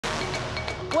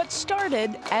What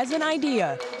started as an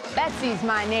idea Betsy's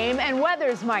my name and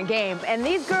weather's my game. And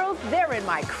these girls, they're in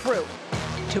my crew.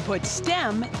 to put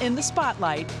STEM in the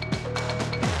spotlight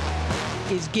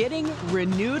is getting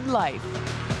renewed life.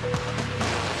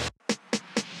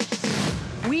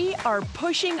 We are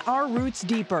pushing our roots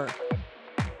deeper.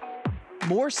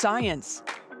 More science,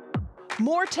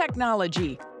 more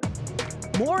technology,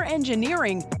 more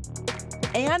engineering,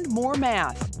 and more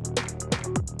math.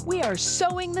 We are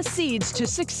sowing the seeds to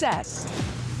success,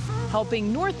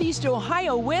 helping Northeast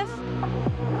Ohio with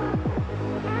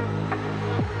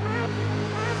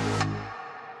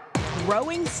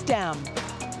growing STEM.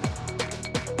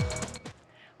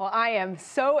 Well, I am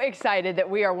so excited that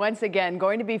we are once again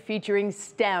going to be featuring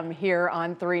STEM here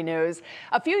on 3 News.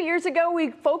 A few years ago,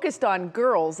 we focused on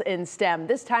girls in STEM.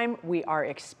 This time, we are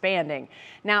expanding.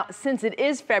 Now, since it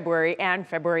is February and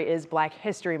February is Black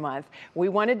History Month, we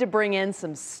wanted to bring in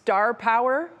some star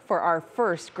power for our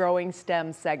first Growing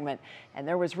STEM segment. And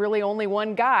there was really only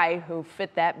one guy who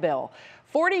fit that bill.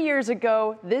 40 years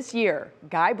ago this year,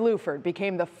 Guion Bluford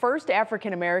became the first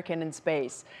African American in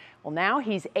space. Well, now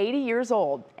he's 80 years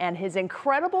old, and his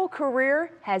incredible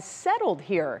career has settled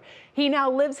here. He now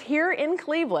lives here in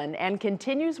Cleveland and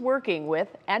continues working with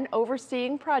and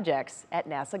overseeing projects at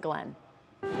NASA Glenn.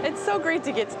 It's so great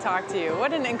to get to talk to you.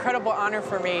 What an incredible honor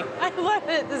for me. I love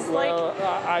it.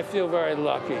 I feel very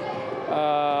lucky.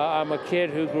 I'm a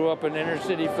kid who grew up in inner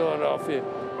city Philadelphia,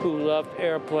 who loved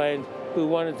airplanes, who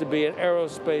wanted to be an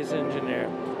aerospace engineer,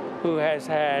 who has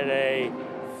had a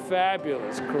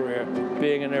fabulous career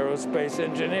being an aerospace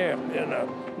engineer. You know,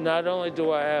 not only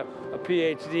do I have a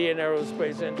PhD in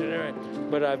aerospace engineering,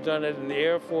 but I've done it in the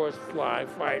Air Force flying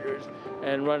fighters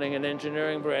and running an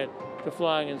engineering brand, to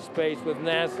flying in space with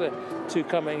NASA, to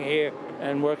coming here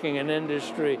and working in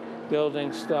industry,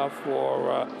 building stuff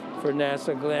for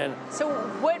NASA Glenn. So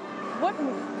what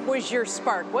was your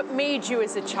spark? What made you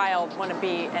as a child want to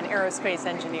be an aerospace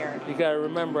engineer? You got to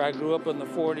remember, I grew up in the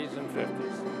 40s and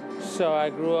 50s. So I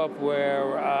grew up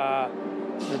where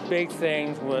the big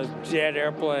things was jet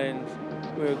airplanes.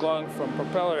 We were going from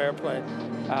propeller airplanes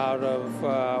out of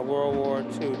World War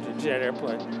II to jet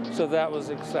airplanes. So that was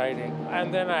exciting.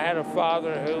 And then I had a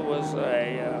father who was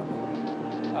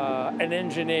an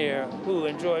engineer who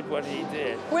enjoyed what he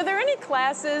did. Were there any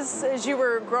classes as you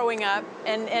were growing up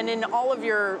and in all of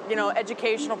your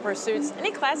educational pursuits,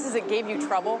 any classes that gave you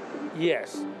trouble?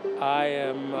 Yes, I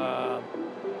am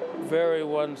very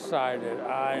one-sided.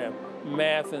 I am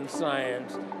math and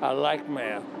science. I like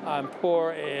math. I'm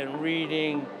poor in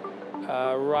reading,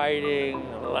 writing,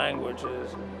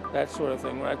 languages, that sort of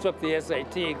thing. When I took the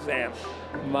SAT exam,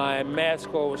 my math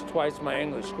score was twice my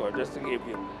English score, just to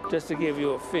give you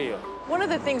a feel. One of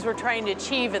the things we're trying to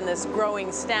achieve in this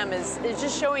growing STEM is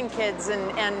just showing kids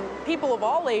and people of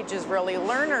all ages, really,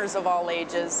 learners of all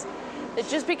ages, that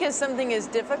just because something is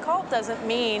difficult doesn't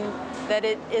mean that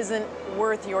it isn't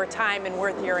worth your time and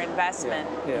worth your investment.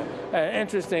 Yeah.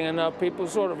 Interesting enough, people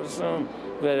sort of assume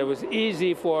that it was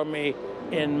easy for me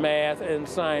in math and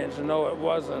science. No, it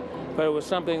wasn't, but it was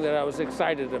something that I was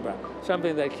excited about,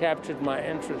 something that captured my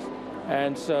interest.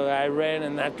 And so I ran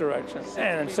in that direction.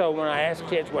 And so when I ask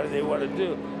kids what do they want to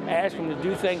do, I ask them to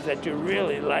do things that you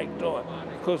really like doing,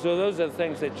 because those are the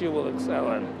things that you will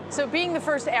excel in. So being the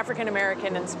first African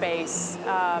American in space,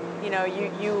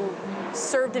 you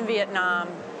served in Vietnam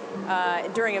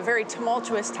during a very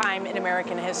tumultuous time in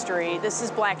American history. This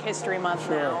is Black History Month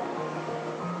now.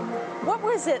 What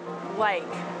was it like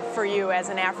for you as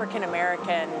an African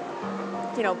American,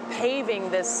 paving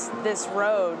this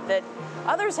road that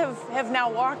others have now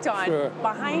walked on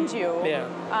behind you? Yeah.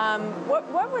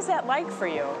 What was that like for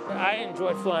you? I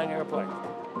enjoyed flying airplanes,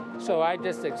 so I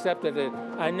just accepted it.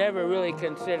 I never really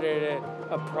considered it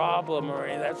a problem or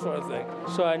any of that sort of thing.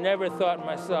 So I never thought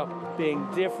myself being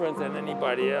different than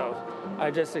anybody else.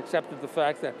 I just accepted the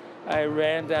fact that I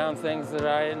ran down things that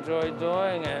I enjoyed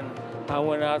doing, and I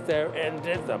went out there and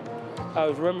did them.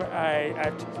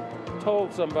 I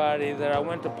told somebody that I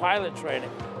went to pilot training.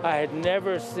 I had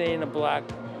never seen a black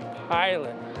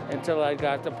pilot until I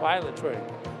got to pilot training,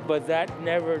 but that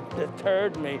never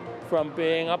deterred me from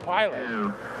being a pilot. 2,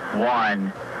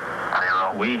 1,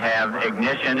 0. We have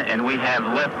ignition and we have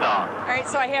liftoff. All right,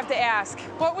 so I have to ask,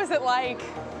 what was it like?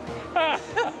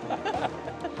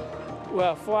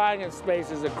 Well, flying in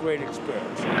space is a great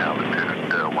experience.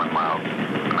 Altitude 1 mile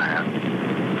and a half.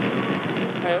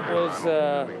 It was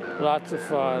lots of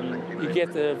fun. You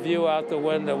get the view out the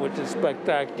window, which is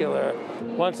spectacular.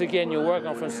 Once again, you're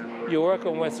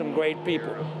working with some great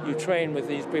people. You train with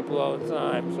these people all the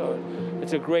time, so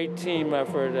it's a great team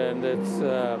effort, and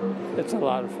it's a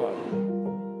lot of fun.